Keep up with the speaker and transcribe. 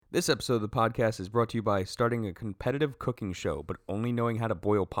This episode of the podcast is brought to you by starting a competitive cooking show, but only knowing how to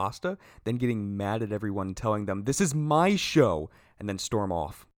boil pasta, then getting mad at everyone telling them, "This is my show," and then storm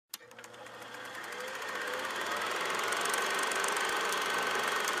off.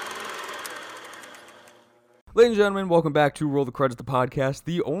 Ladies and gentlemen, welcome back to Roll the Credits, the podcast,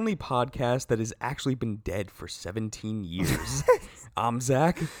 the only podcast that has actually been dead for 17 years. I'm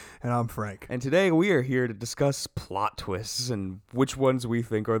Zach. And I'm Frank. And today we are here to discuss plot twists and which ones we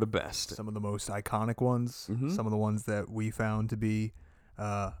think are the best. Some of the most iconic ones, some of the ones that we found to be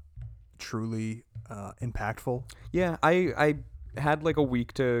truly impactful. Yeah, I had like a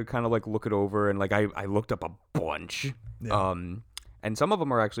week to kind of like look it over, and like I looked up a bunch. Yeah. And some of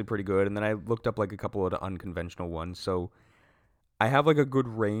them are actually pretty good, and then I looked up like a couple of the unconventional ones. So I have like a good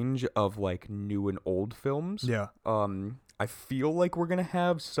range of like new and old films. Yeah. I feel like we're gonna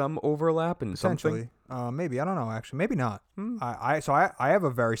have some overlap in something. Maybe. I don't know, actually. Maybe not. I have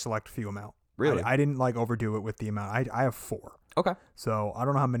a very select few amount. Really? I didn't like overdo it with the amount. I have 4. Okay. So I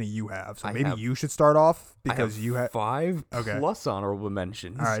don't know how many you have. So I maybe have- you should start off I because you have 5 Okay. plus honorable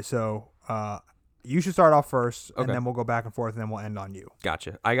mentions. All right. So you should start off first, and Okay. then we'll go back and forth, and then we'll end on you.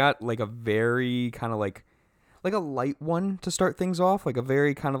 Gotcha. I got like a very kind of like a light one to start things off, like a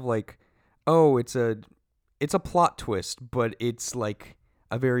very kind of like, oh, it's a plot twist, but it's like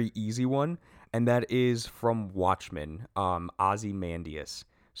a very easy one, and that is from Watchmen, Ozymandias.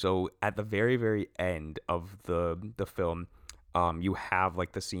 So at the very, very end of the film, you have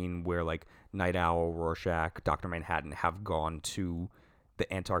like the scene where like Night Owl, Rorschach, Dr. Manhattan have gone to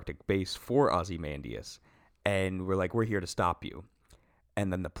the Antarctic base for Ozymandias, and we're here to stop you.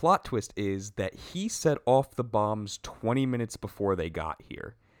 And then the plot twist is that he set off the bombs 20 minutes before they got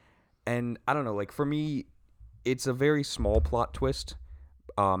here. And I don't know, like for me, it's a very small plot twist,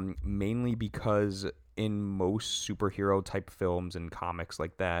 mainly because in most superhero type films and comics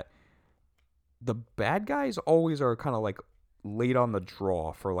like that, the bad guys always are kind of like late on the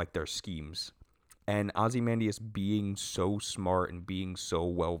draw for like their schemes. And Ozymandias being so smart and being so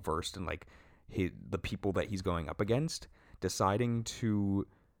well versed in like the people that he's going up against, deciding to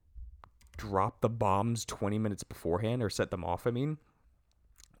drop the bombs 20 minutes beforehand, or set them off,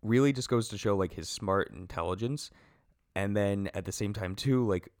 really just goes to show like his smart intelligence. And then at the same time too,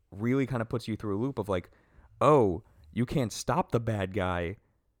 like really kind of puts you through a loop of like, oh, you can't stop the bad guy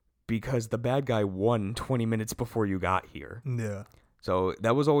because the bad guy won 20 minutes before you got here. Yeah. So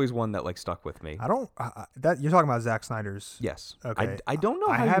that was always one that like stuck with me. I don't. That you're talking about Zack Snyder's. Yes. Okay. I don't know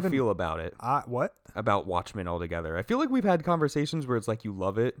I how you haven't- feel about it. What? About Watchmen altogether. I feel like we've had conversations where it's like you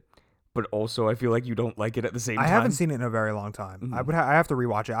love it, but also I feel like you don't like it at the same time. I haven't seen it in a very long time. Mhm. I have to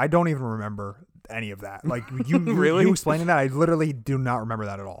rewatch it. I don't even remember any of that. Like you Really? you explaining that, I literally do not remember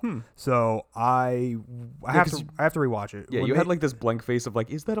that at all. So I have 'cause to rewatch it. Yeah, When you they- had like this blank face of like,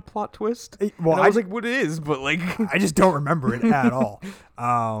 is that a plot twist? well, And I was like, what it is, but like I just don't remember it at all.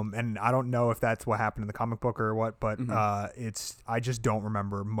 And I don't know if that's what happened in the comic book or what, but I just don't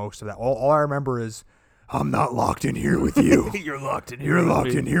remember most of that. All I remember is I'm not locked in here with you. you're locked in You're locked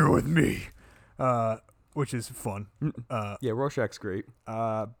in here with me. Which is fun. Yeah, Rorschach's great.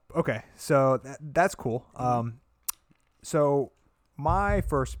 Okay, so that's cool. So my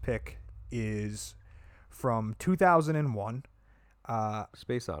first pick is from 2001.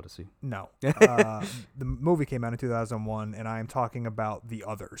 Space Odyssey. No, the movie came out in 2001, and I am talking about The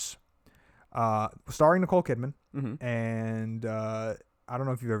Others, starring Nicole Kidman. And I don't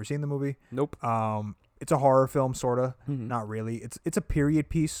know if you've ever seen the movie. Nope. It's a horror film, sorta. Not really. It's a period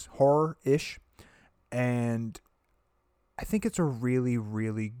piece, horror-ish, and I think it's a really,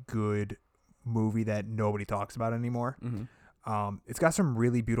 really good movie that nobody talks about anymore. It's got some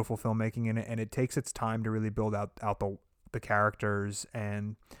really beautiful filmmaking in it, and it takes its time to really build out the characters.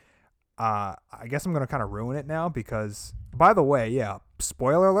 And I guess I'm going to kind of ruin it now because, by the way, yeah,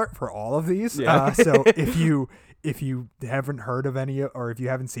 spoiler alert for all of these. Yeah. So if you haven't heard of any, or if you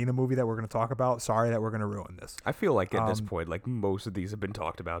haven't seen a movie that we're going to talk about, sorry that we're going to ruin this. I feel like at this point, like most of these have been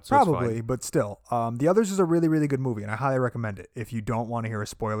talked about, so Probably, it's fine. but still. The Others is a really, really good movie, and I highly recommend it. If you don't want to hear a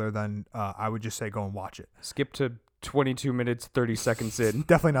spoiler, then I would just say go and watch it. Skip to 22 minutes, 30 seconds in.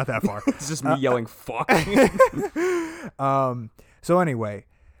 Definitely not that far. It's just me yelling, fuck. So anyway,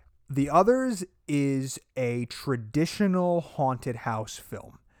 The Others is a traditional haunted house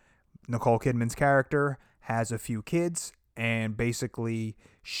film. Nicole Kidman's character has a few kids, and basically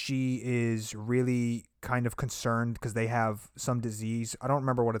she is really kind of concerned because they have some disease. I don't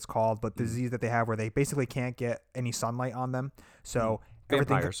remember what it's called, but the disease that they have where they basically can't get any sunlight on them. So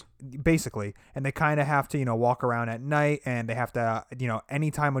Vampires. basically, and they kind of have to, walk around at night, and they have to,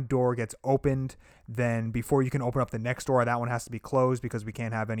 anytime a door gets opened, then before you can open up the next door, that one has to be closed because we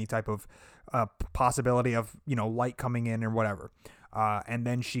can't have any type of possibility of, light coming in or whatever. And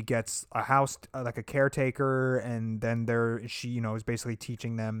then she gets a house, like a caretaker, and then she is basically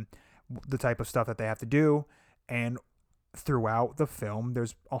teaching them the type of stuff that they have to do. And throughout the film,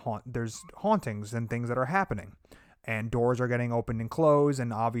 there's hauntings and things that are happening, and doors are getting opened and closed,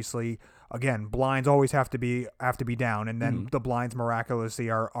 and obviously, again, blinds always have to be down, and then the blinds miraculously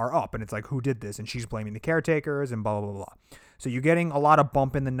are up, and it's like, who did this? And she's blaming the caretakers and blah blah blah. So you're getting a lot of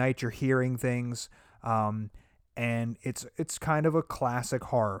bump in the night. You're hearing things. And it's kind of a classic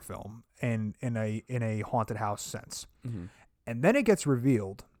horror film in a haunted house sense. Mm-hmm. And then it gets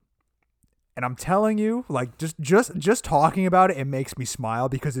revealed, and I'm telling you, like, just talking about it, it makes me smile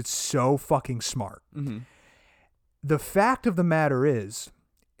because it's so fucking smart. Mm-hmm. The fact of the matter is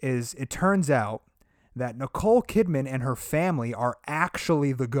it turns out that Nicole Kidman and her family are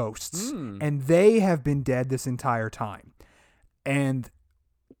actually the ghosts, and they have been dead this entire time. And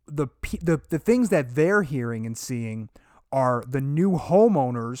the things that they're hearing and seeing are the new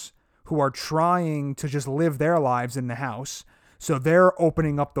homeowners who are trying to just live their lives in the house. So they're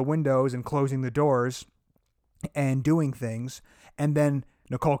opening up the windows and closing the doors and doing things. And then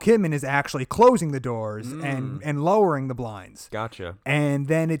Nicole Kidman is actually closing the doors and lowering the blinds. Gotcha. And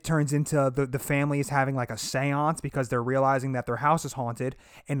then it turns into the family is having like a seance because they're realizing that their house is haunted.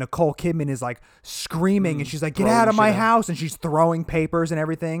 And Nicole Kidman is like screaming and she's like, "Get out of my house!" And she's throwing papers and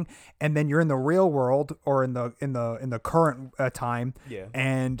everything. And then you're in the real world or in the current time,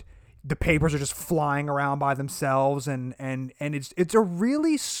 and the papers are just flying around by themselves. And it's a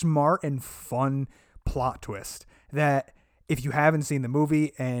really smart and fun plot twist that, if you haven't seen the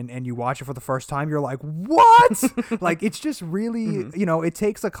movie and you watch it for the first time, you're like, what? Like, it's just really, it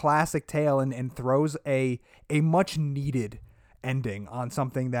takes a classic tale and throws a much needed ending on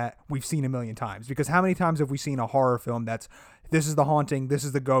something that we've seen a million times. Because how many times have we seen a horror film this is the haunting, this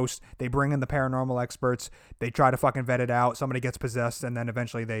is the ghost, they bring in the paranormal experts, they try to fucking vet it out, somebody gets possessed, and then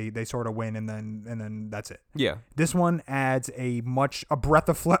eventually they sort of win, and then that's it. Yeah. This one adds a breath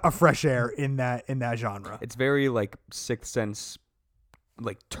of fresh air in that genre. It's very like Sixth Sense,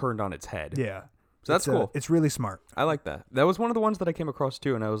 like turned on its head. Yeah. So that's cool. It's really smart. I like that. That was one of the ones that I came across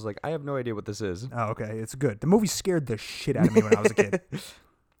too, and I was like, I have no idea what this is. Oh, okay. It's good. The movie scared the shit out of me when I was a kid.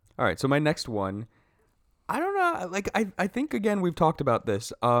 All right, so my next one, I don't know. Like, I think, again, we've talked about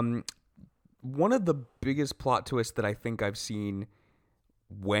this. One of the biggest plot twists that I think I've seen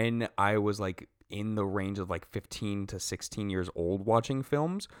when I was, like, in the range of, like, 15 to 16 years old watching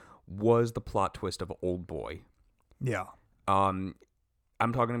films was the plot twist of Old Boy. Yeah. I'm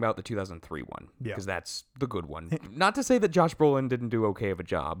talking about the 2003 one, because that's the good one. Not to say that Josh Brolin didn't do okay of a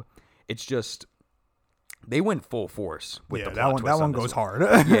job. It's just they went full force with the plot twist. That one goes hard.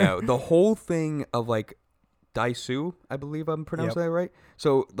 Yeah, the whole thing of, like, Dai-Su, I believe I'm pronouncing that right.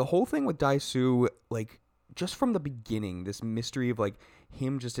 So the whole thing with Dai-Su, like, just from the beginning, this mystery of, like,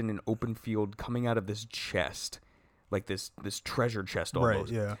 him just in an open field coming out of this chest, like this treasure chest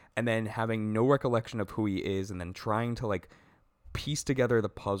almost. Right, yeah. And then having no recollection of who he is, and then trying to, like, piece together the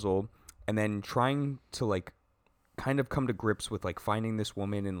puzzle, and then trying to, like, kind of come to grips with, like, finding this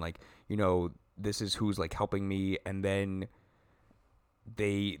woman and, like, this is who's, like, helping me. And then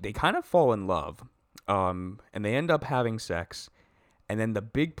they kind of fall in love. And they end up having sex, and then the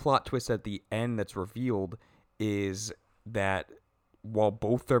big plot twist at the end that's revealed is that while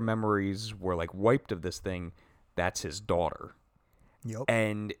both their memories were, like, wiped of this thing, that's his daughter. Yep.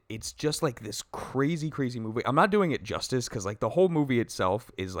 And it's just, like, this crazy movie. I'm not doing it justice because, like, the whole movie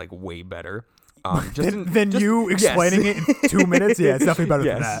itself is, like, way better. Than you explaining it in 2 minutes? Yeah, it's definitely better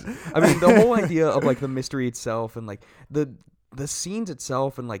than that. I mean, the whole idea of, like, the mystery itself and, like, the scenes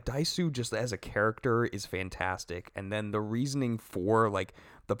itself and, like, Dai-Su just as a character is fantastic. And then the reasoning for, like,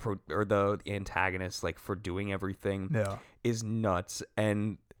 the antagonist, like, for doing everything is nuts.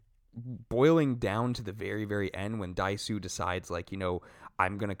 And boiling down to the very, very end when Dai-Su decides, like,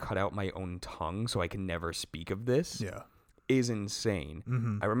 I'm going to cut out my own tongue so I can never speak of this is insane.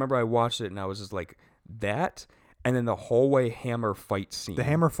 Mm-hmm. I remember I watched it and I was just like, that... And then the hallway hammer fight scene. The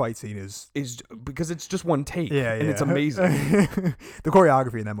hammer fight scene is because it's just one take. Yeah, and it's amazing. The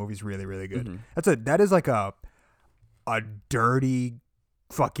choreography in that movie is really, really good. Mm-hmm. That is like a dirty,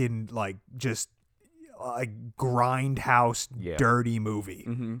 fucking, like, just like grindhouse dirty movie.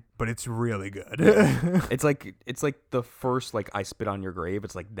 Mm-hmm. But it's really good. Yeah. It's like the first, like, I Spit on Your Grave.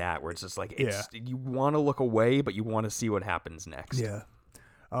 It's like that, where it's just like you want to look away, but you want to see what happens next. Yeah.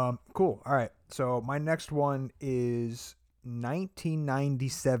 Cool. All right. So my next one is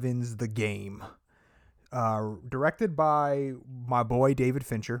 1997's The Game. Directed by my boy David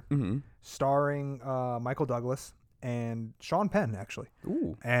Fincher, starring Michael Douglas and Sean Penn, actually.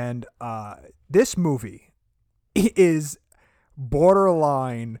 Ooh. And this movie is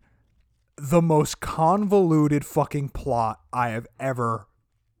borderline the most convoluted fucking plot I have ever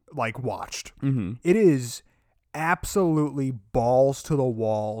watched. It is absolutely balls to the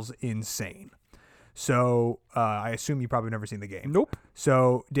walls insane. So I assume you probably never seen The Game. Nope.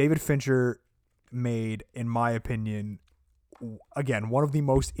 So David Fincher made, in my opinion, again, one of the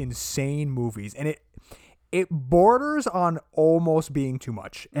most insane movies, and it borders on almost being too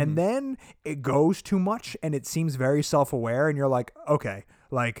much, and then it goes too much, and it seems very self-aware, and you're like, okay,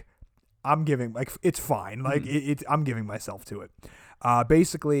 I'm giving, it's fine, I'm giving myself to it.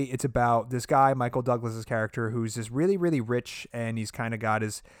 Basically, it's about this guy, Michael Douglas's character, who's just really, really rich, and he's kind of got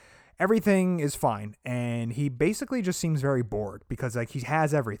his everything is fine, and he basically just seems very bored because he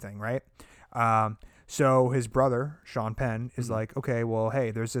has everything, right? So his brother, Sean Penn, is like, okay, well,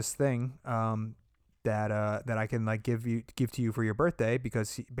 hey, there's this thing that I can give to you for your birthday,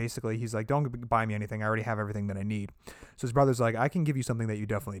 because he's like, don't buy me anything. I already have everything that I need. So his brother's like, I can give you something that you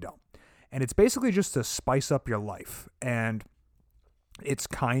definitely don't. And it's basically just to spice up your life. And it's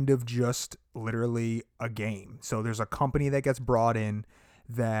kind of just literally a game. So there's a company that gets brought in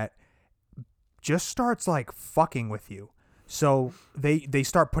that just starts fucking with you. So they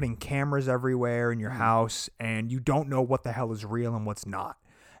start putting cameras everywhere in your house, and you don't know what the hell is real and what's not.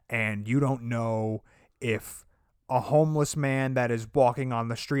 And you don't know if a homeless man that is walking on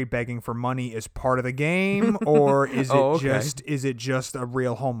the street begging for money is part of the game, or is it just a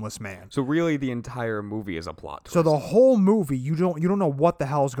real homeless man? So really the entire movie is a plot twist. So the whole movie, you don't know what the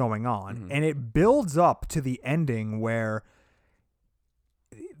hell's going on. And it builds up to the ending where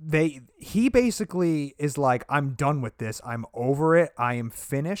he basically is like, I'm done with this. I'm over it. I am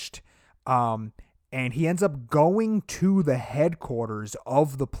finished. And he ends up going to the headquarters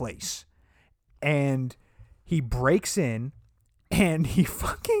of the place, and he breaks in, and he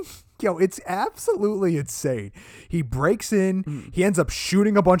fucking, it's absolutely insane. He breaks in, he ends up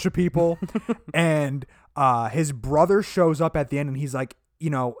shooting a bunch of people, and his brother shows up at the end, and he's like,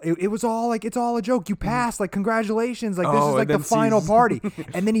 it was all it's all a joke. You passed, congratulations. This is the final party.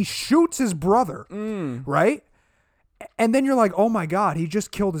 And then he shoots his brother, right? And then you're like, oh my God, he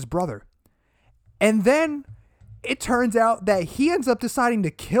just killed his brother. And then it turns out that he ends up deciding to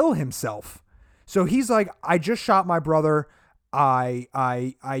kill himself. So he's like, I just shot my brother. I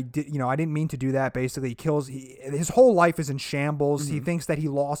did, I didn't mean to do that. Basically, his whole life is in shambles. He thinks that he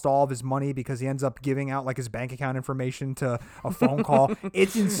lost all of his money because he ends up giving out his bank account information to a phone call.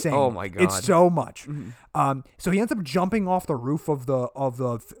 It's insane. Oh my God. It's so much. So he ends up jumping off the roof of the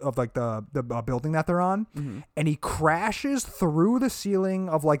building that they're on, and he crashes through the ceiling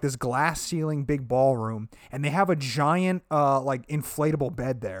of this glass ceiling big ballroom, and they have a giant inflatable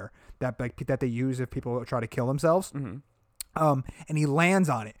bed there that they use if people try to kill themselves. And he lands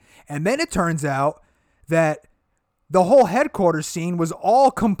on it. And then it turns out that the whole headquarters scene was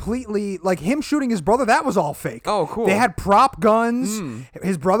all completely, him shooting his brother, that was all fake. Oh, cool. They had prop guns.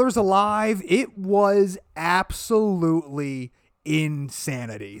 His brother's alive. It was absolutely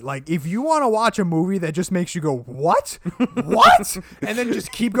insanity. If you want to watch a movie that just makes you go, what? What? And then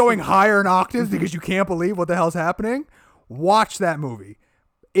just keep going higher in octaves because you can't believe what the hell's happening, watch that movie.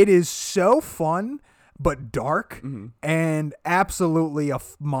 It is so fun, but dark, and absolutely a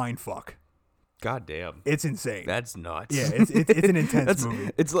mind fuck. God damn. It's insane. That's nuts. Yeah, it's an intense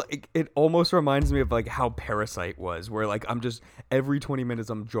movie. It's it almost reminds me of how Parasite was, where I'm just every 20 minutes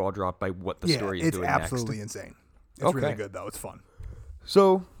I'm jaw dropped by what the story is doing next. It's absolutely insane. It's really good though. It's fun.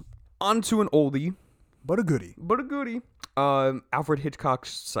 So, on to an oldie, but a goodie. Alfred Hitchcock's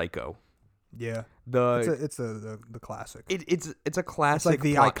Psycho. Yeah. It's the classic. It's a classic. It's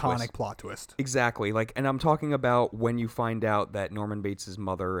the iconic plot twist. Exactly. And I'm talking about when you find out that Norman Bates'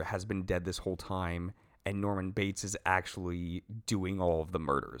 mother has been dead this whole time, and Norman Bates is actually doing all of the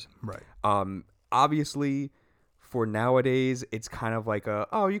murders. Right. Obviously, for nowadays, it's kind of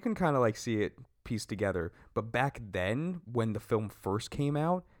you can kind of see it pieced together. But back then, when the film first came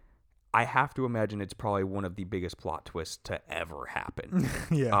out, I have to imagine it's probably one of the biggest plot twists to ever happen.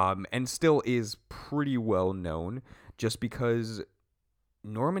 Yeah. And still is pretty well known, just because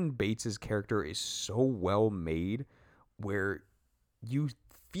Norman Bates' character is so well made, where you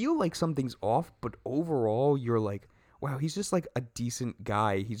feel like something's off, but overall you're like, wow, he's just a decent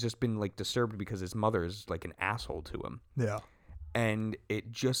guy. He's just been disturbed because his mother is an asshole to him. Yeah. And it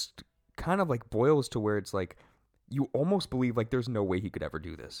just kind of boils to where it's you almost believe there's no way he could ever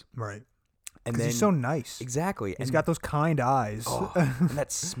do this. Right. And Because then he's so nice. exactly, He's got those kind eyes. oh, and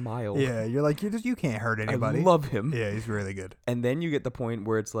that smile. Yeah, you're like you can't hurt anybody. I love him. Yeah, he's really good. And then you get the point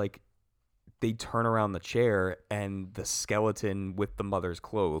where it's like they turn around the chair and the skeleton with the mother's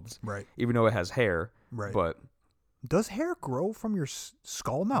clothes, Right. even though it has hair, Right. but does hair grow from your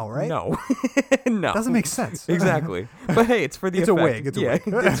skull? No, right? no, no, Doesn't make sense. Exactly. But hey, it's for the It's effect. a wig. It's a wig.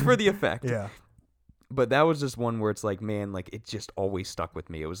 It's for the effect. Yeah. But that was just one where it's like, man, like it just always stuck with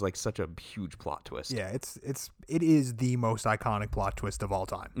me. It was like such a huge plot twist. Yeah, it is the most iconic plot twist of all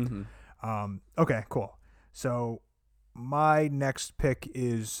time. Okay, cool. So my next pick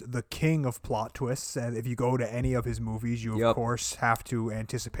is the king of plot twists, and if you go to any of his movies, you of course have to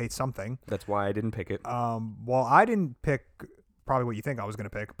anticipate something. That's why I didn't pick it. Well, I didn't pick probably what you think I was going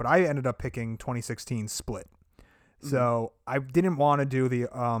to pick, but I ended up picking 2016 Split. So I didn't want to do the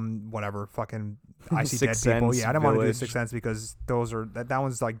whatever fucking I See Dead People. Yeah, I didn't want to do the Sixth Sense because those are that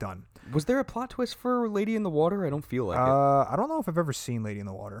one's like done. Was there a plot twist for Lady in the Water? I don't feel like it. I don't know if I've ever seen Lady in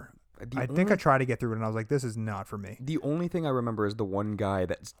the Water. I think I tried to get through it and I was like, this is not for me. The only thing I remember is the one guy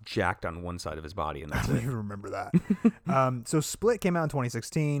that's jacked on one side of his body, and that's I don't it. even remember that. So Split came out in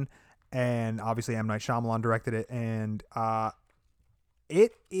 2016, and obviously M. Night Shyamalan directed it, and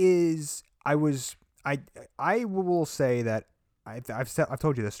it is. I will say that I've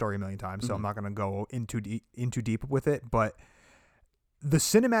told you this story a million times, so I'm not going to go into deep with it, but the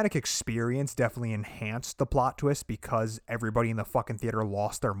cinematic experience definitely enhanced the plot twist because everybody in the fucking theater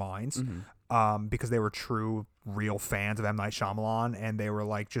lost their minds because they were true, real fans of M. Night Shyamalan, and they were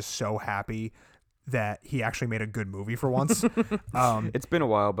like just so happy that he actually made a good movie for once. It's been a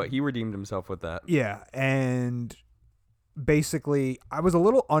while, but he redeemed himself with that. Yeah, and basically I was a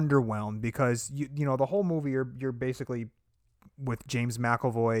little underwhelmed because you know the whole movie you're basically with James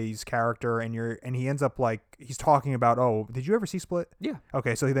McAvoy's character and he ends up like he's talking about, oh, did you ever see Split? Yeah.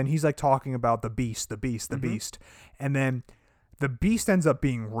 Okay, so then he's like talking about the beast, and then the beast ends up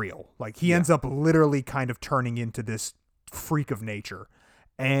being real. Like he ends up literally kind of turning into this freak of nature,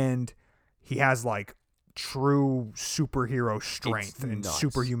 and he has like true superhero strength and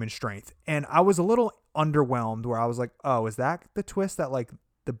superhuman strength. And I was a little underwhelmed where I was like, oh, is that the twist that like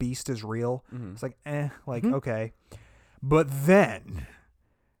the beast is real? It's like, okay. But then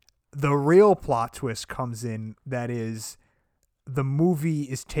the real plot twist comes in, that is the movie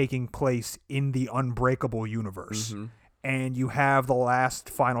is taking place in the Unbreakable universe. And you have the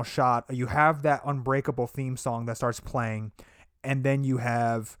last final shot. You have that Unbreakable theme song that starts playing. And then you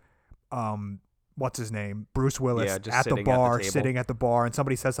have, what's his name? Bruce Willis at the bar, sitting at the bar. And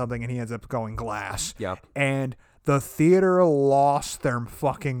somebody says something and he ends up going glass. Yep. And the theater lost their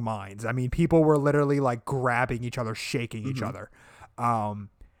fucking minds. I mean, people were literally like grabbing each other, shaking each other.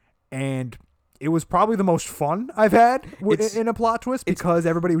 And it was probably the most fun I've had in a plot twist because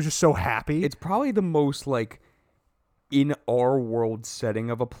everybody was just so happy. It's probably the most like in our world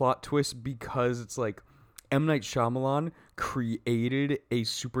setting of a plot twist because it's like M. Night Shyamalan created a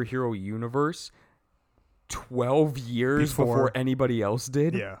superhero universe 12 years before anybody else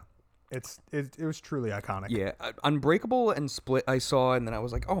did. Yeah. It was truly iconic. Yeah, Unbreakable and Split I saw, and then I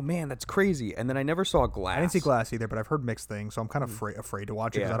was like, oh man, that's crazy. And then I never saw Glass. I didn't see Glass either, but I've heard mixed things, so I'm kind of afraid to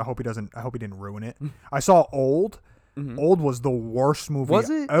watch it because I hope he didn't ruin it. I saw Old. Old was the worst movie. Was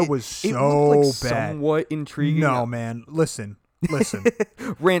it? It was so it looked like bad. Somewhat intriguing. No, man. Listen.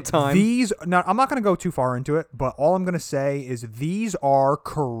 Rant time. Now I'm not going to go too far into it, but all I'm going to say is these are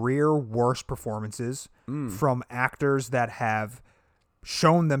career worst performances from actors that have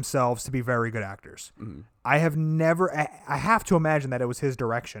shown themselves to be very good actors. I have to imagine that it was his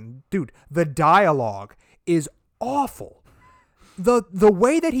direction. Dude, the dialogue is awful. The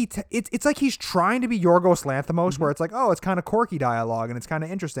way that it's like he's trying to be Yorgos Lanthimos, where it's like, oh, it's kind of quirky dialogue and it's kind of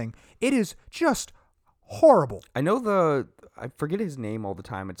interesting. It is just horrible. I know I forget his name all the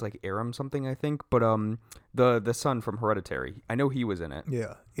time. It's like Aram something, I think. But the son from Hereditary, I know he was in it.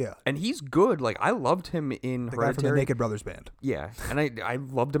 Yeah. And he's good. Like I loved him in The Hereditary. guy from the Naked Brothers band. Yeah, and I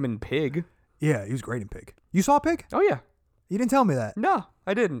loved him in Pig. Yeah, he was great in Pig. You saw Pig? Oh yeah. You didn't tell me that. No,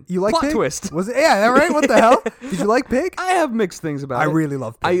 I didn't. You like Plot Pig? twist? Was it? Yeah, right. What the hell? Did you like Pig? I have mixed things about it. I really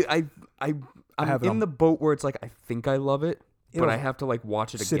love Pig. I'm in the boat where it's like I think I love it, but I have to like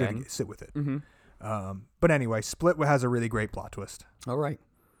watch it again. Sit with it. But anyway, Split has a really great plot twist. All right,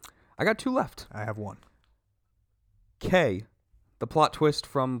 I got 2 left. I have one. K, the plot twist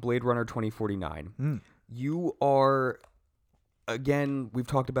from Blade Runner 2049. You are, again, we've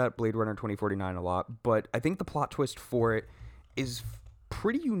talked about Blade Runner 2049 a lot, but I think the plot twist for it is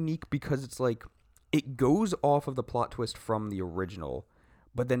pretty unique because it's like it goes off of the plot twist from the original,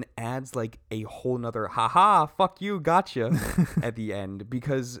 but then adds like a whole nother haha, fuck you, gotcha at the end,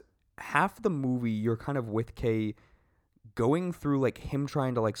 because half the movie you're kind of with Kay going through like him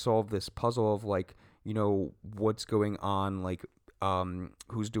trying to like solve this puzzle of like, what's going on, like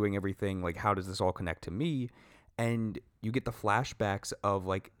who's doing everything, like how does this all connect to me? And you get the flashbacks of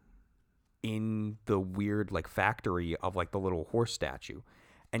like in the weird like factory of like the little horse statue.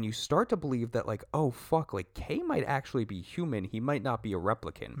 And you start to believe that like, oh fuck, like Kay might actually be human. He might not be a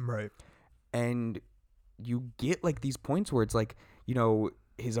replicant. Right. And you get like these points where it's like,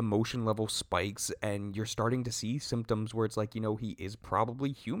 his emotion level spikes and you're starting to see symptoms where it's like, he is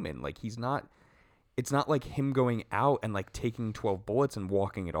probably human. Like it's not like him going out and like taking 12 bullets and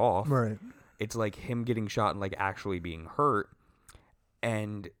walking it off. Right. It's like him getting shot and like actually being hurt.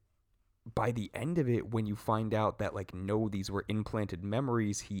 And by the end of it, when you find out that like, no, these were implanted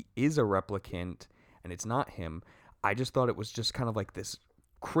memories, he is a replicant and it's not him. I just thought it was just kind of like this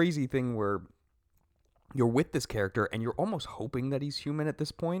crazy thing where you're with this character and you're almost hoping that he's human at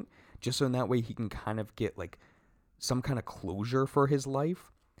this point, just so in that way he can kind of get like some kind of closure for his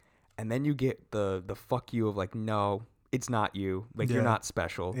life. And then you get the fuck you of like, no, it's not you. Like, you're not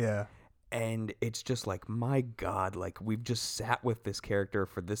special. Yeah. And it's just like, my God, like we've just sat with this character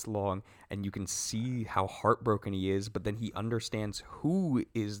for this long and you can see how heartbroken he is, but then he understands who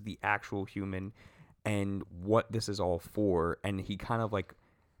is the actual human and what this is all for. And he kind of like,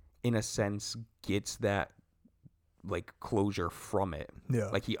 in a sense, gets that like closure from it. Yeah.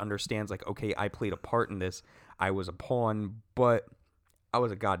 Like he understands like, okay, I played a part in this. I was a pawn, but I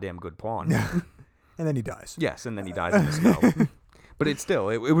was a goddamn good pawn. And then he dies. Yes, and then he dies in the snow. But it's still,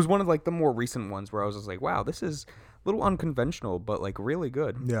 it was one of like the more recent ones where I was just like, wow, this is a little unconventional, but like really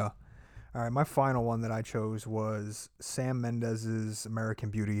good. Yeah. All right, my final one that I chose was Sam Mendes's American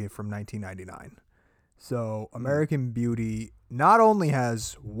Beauty from 1999. So American Beauty not only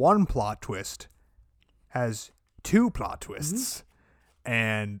has one plot twist, has two plot twists.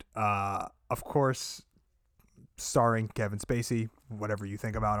 And, of course, starring Kevin Spacey. Whatever you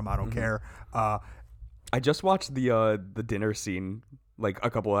think about him, I don't care. I just watched the dinner scene like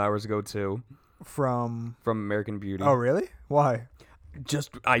a couple hours ago too. From American Beauty. Oh, really? Why?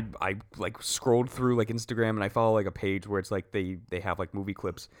 Just I like scrolled through like Instagram and I follow like a page where it's like they have like movie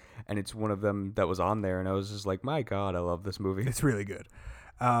clips and it's one of them that was on there and I was just like, my God, I love this movie. It's really good.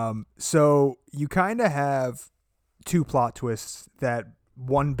 So you kind of have two plot twists that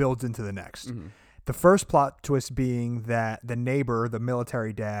one builds into the next. The first plot twist being that the neighbor, the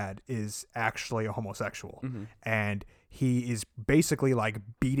military dad, is actually a homosexual. And he is basically like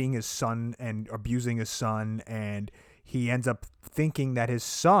beating his son and abusing his son. And he ends up thinking that his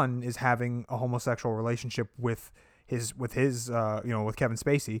son is having a homosexual relationship with Kevin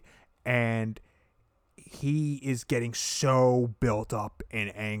Spacey. And he is getting so built up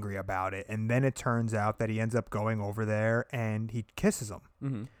and angry about it. And then it turns out that he ends up going over there and he kisses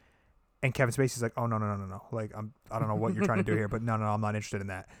him. And Kevin Spacey's like, oh, no. Like, I don't know what you're trying to do here, but no, I'm not interested in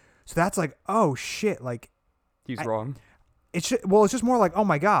that. So that's like, oh, shit. Like, he's wrong. It's just more like, oh,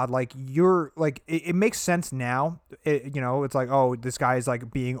 my God. Like, you're like, it makes sense now. It's like, oh, this guy is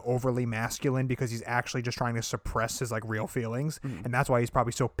like being overly masculine because he's actually just trying to suppress his like real feelings. And that's why he's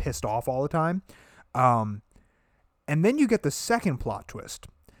probably so pissed off all the time. And then you get the second plot twist,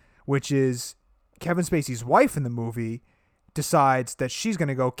 which is Kevin Spacey's wife in the movie decides that she's going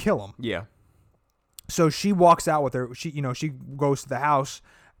to go kill him. Yeah. So she walks out with her. She goes to the house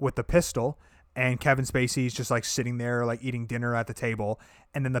with the pistol, and Kevin Spacey's just like sitting there, like eating dinner at the table.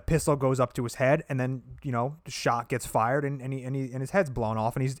 And then the pistol goes up to his head, and then the shot gets fired, and his head's blown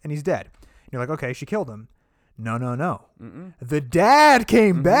off, and he's dead. And you're like, okay, she killed him. No. The dad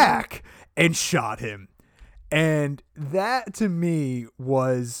came back and shot him, and that to me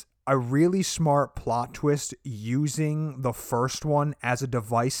was a really smart plot twist, using the first one as a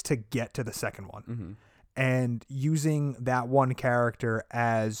device to get to the second one, and using that one character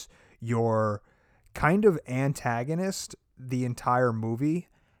as your kind of antagonist the entire movie,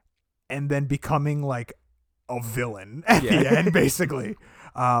 and then becoming like a villain at the end, basically.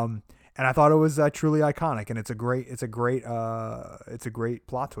 And I thought it was truly iconic, and it's a great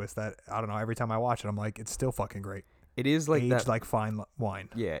plot twist that, I don't know, every time I watch it, I'm like, it's still fucking great. It is like aged that, like fine wine.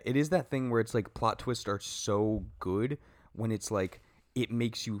 Yeah, it is that thing where it's like plot twists are so good when it's like it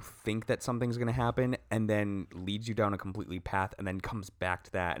makes you think that something's going to happen and then leads you down a completely path and then comes back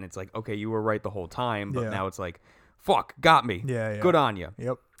to that. And it's like, okay, you were right the whole time, but now it's like, fuck, got me. Yeah. Good on you.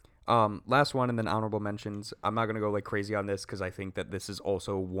 Yep. Last one and then honorable mentions. I'm not going to go like crazy on this because I think that this is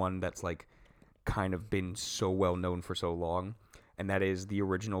also one that's like kind of been so well known for so long. And that is the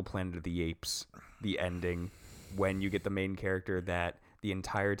original Planet of the Apes, the ending, when you get the main character that the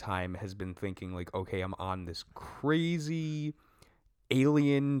entire time has been thinking like, okay, I'm on this crazy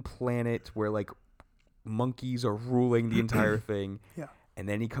alien planet where like monkeys are ruling the entire thing. Yeah. And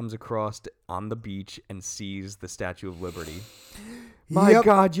then he comes across on the beach and sees the Statue of Liberty. My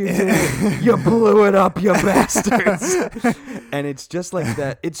God, you did it. You blew it up, you bastards. And it's just like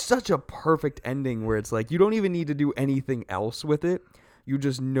that. It's such a perfect ending where it's like you don't even need to do anything else with it. You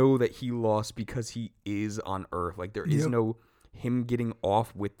just know that he lost because he is on Earth. Like there is no him getting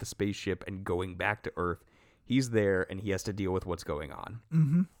off with the spaceship and going back to Earth. He's there and he has to deal with what's going on.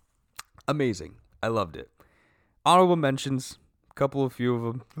 Mm-hmm. Amazing. I loved it. Honorable mentions. Few of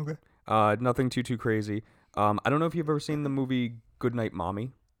them. Okay. Nothing too crazy. I don't know if you've ever seen the movie Goodnight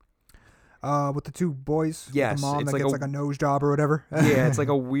Mommy. With the two boys. Yes, with the mom it's that like gets a- like a nose job or whatever. Yeah, it's like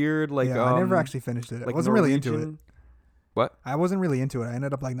a weird like. Yeah, I never actually finished it. I like wasn't really into it. Norwegian- What? I wasn't really into it. I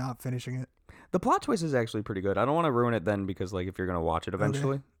ended up like not finishing it. The plot twist is actually pretty good. I don't want to ruin it then because like if you're gonna watch it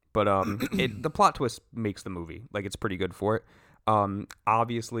eventually, but the plot twist makes the movie like it's pretty good for it.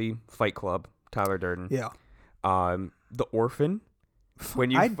 Obviously, Fight Club, Tyler Durden. Yeah. The Orphan.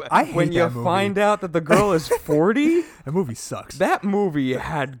 When you I hate when you that movie. find out that the girl is 40, That movie sucks. that movie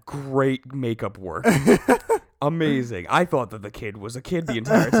had great makeup work. Amazing. I thought that the kid was a kid the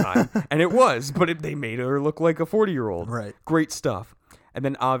entire time, and it was, but they made her look like a 40-year-old. Right. Great stuff. And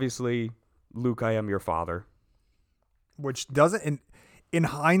then obviously, Luke, I Am Your Father. Which doesn't in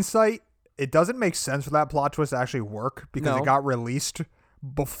hindsight, it doesn't make sense for that plot twist to actually work because No. it got released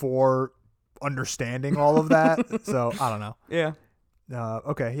before understanding all of that. So I don't know. Yeah.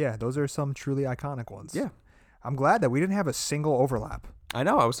 Okay, yeah, those are some truly iconic ones. Yeah. I'm glad that we didn't have a single overlap. I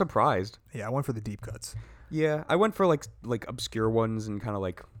know. I was surprised. Yeah, I went for the deep cuts. Yeah. I went for like obscure ones and kind of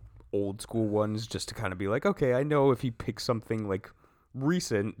like old school ones just to kind of be like, okay, I know if he picks something like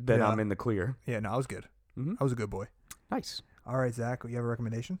recent, then Yeah. I'm in the clear. Yeah, no, I was good. Mhm. I was a good boy. Nice. All right, Zach, you have a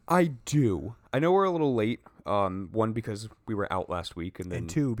recommendation? I do. I know we're a little late. One, because we were out last week, and then And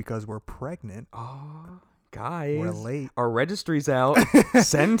two, because we're pregnant, guys, we're late. Our registry's out.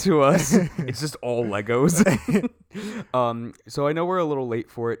 Send to us. It's just all Legos. So I know we're a little late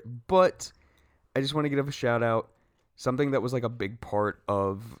for it, but I just want to give a shout out. Something that was like a big part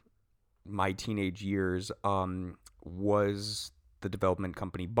of my teenage years was the development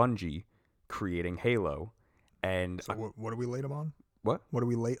company Bungie creating Halo. And So what are we late on? what? What are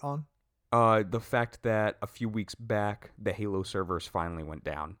we late on? The fact that a few weeks back the Halo servers finally went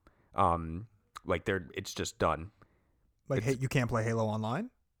down. Like it's just done. Like, hey, you can't play Halo online?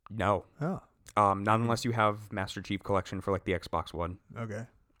 No. Oh, Not unless you have Master Chief Collection for like the Xbox One. okay.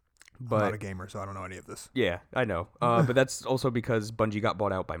 But I'm not a gamer, so I don't know any of this. yeah, I know. But that's also because Bungie got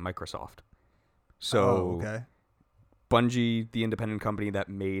bought out by Microsoft. So okay. Bungie, the independent company that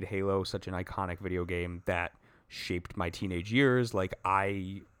made Halo such an iconic video game that shaped my teenage years, like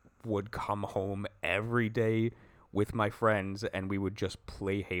I would come home every day with my friends and we would just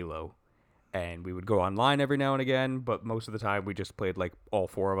play Halo. And we would go online every now and again, but most of the time we just played like all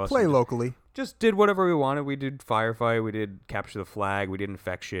four of us. Play and locally. just did whatever we wanted. We did Firefight, we did Capture the Flag, we did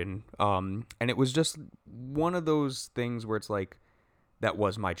Infection. And it was just one of those things where it's like, that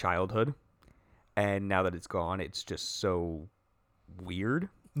was my childhood. And now that it's gone, it's just so weird.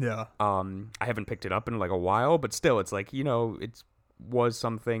 Yeah. I haven't picked it up in like a while, but still, it's like, it was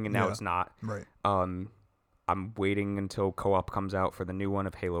something and now Yeah. it's not. Right. I'm waiting until co-op comes out for the new one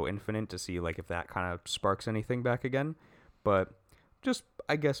of Halo Infinite to see like if that kind of sparks anything back again. But just,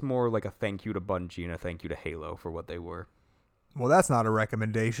 I guess, more like a thank you to Bungie and a thank you to Halo for what they were. Well, that's not a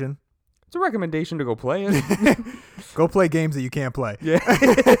recommendation. It's a recommendation to go play it. Go play games that you can't play. Yeah.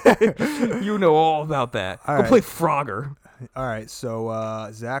 You know all about that. All go right. play Frogger. All right. So,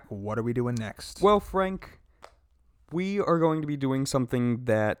 Zach, what are we doing next? Well, Frank, we are going to be doing something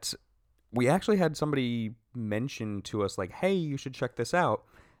that we actually had somebody mention to us, like, hey, you should check this out.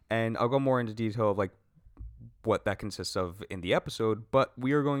 And I'll go more into detail of, like, what that consists of in the episode. But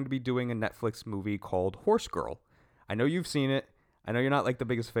we are going to be doing a Netflix movie called Horse Girl. I know you've seen it. I know you're not, like, the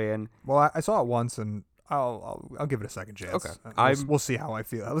biggest fan. Well, I saw it once, and I'll give it a second chance. Okay. We'll see how I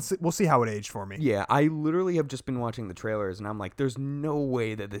feel. We'll see how it aged for me. Yeah, I literally have just been watching the trailers, and I'm like, there's no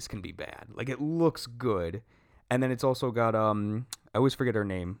way that this can be bad. Like, it looks good. And then it's also got, I always forget her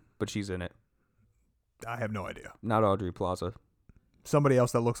name, but she's in it. I have no idea. Not Audrey Plaza. Somebody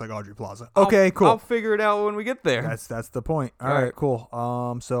else that looks like Audrey Plaza. Okay, cool. I'll figure it out when we get there. That's the point. All All right, right.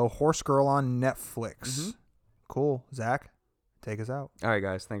 cool. So Horse Girl on Netflix. Mhm. Cool. Zach, take us out. All right,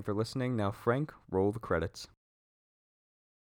 guys. Thanks for listening. Now, Frank, roll the credits.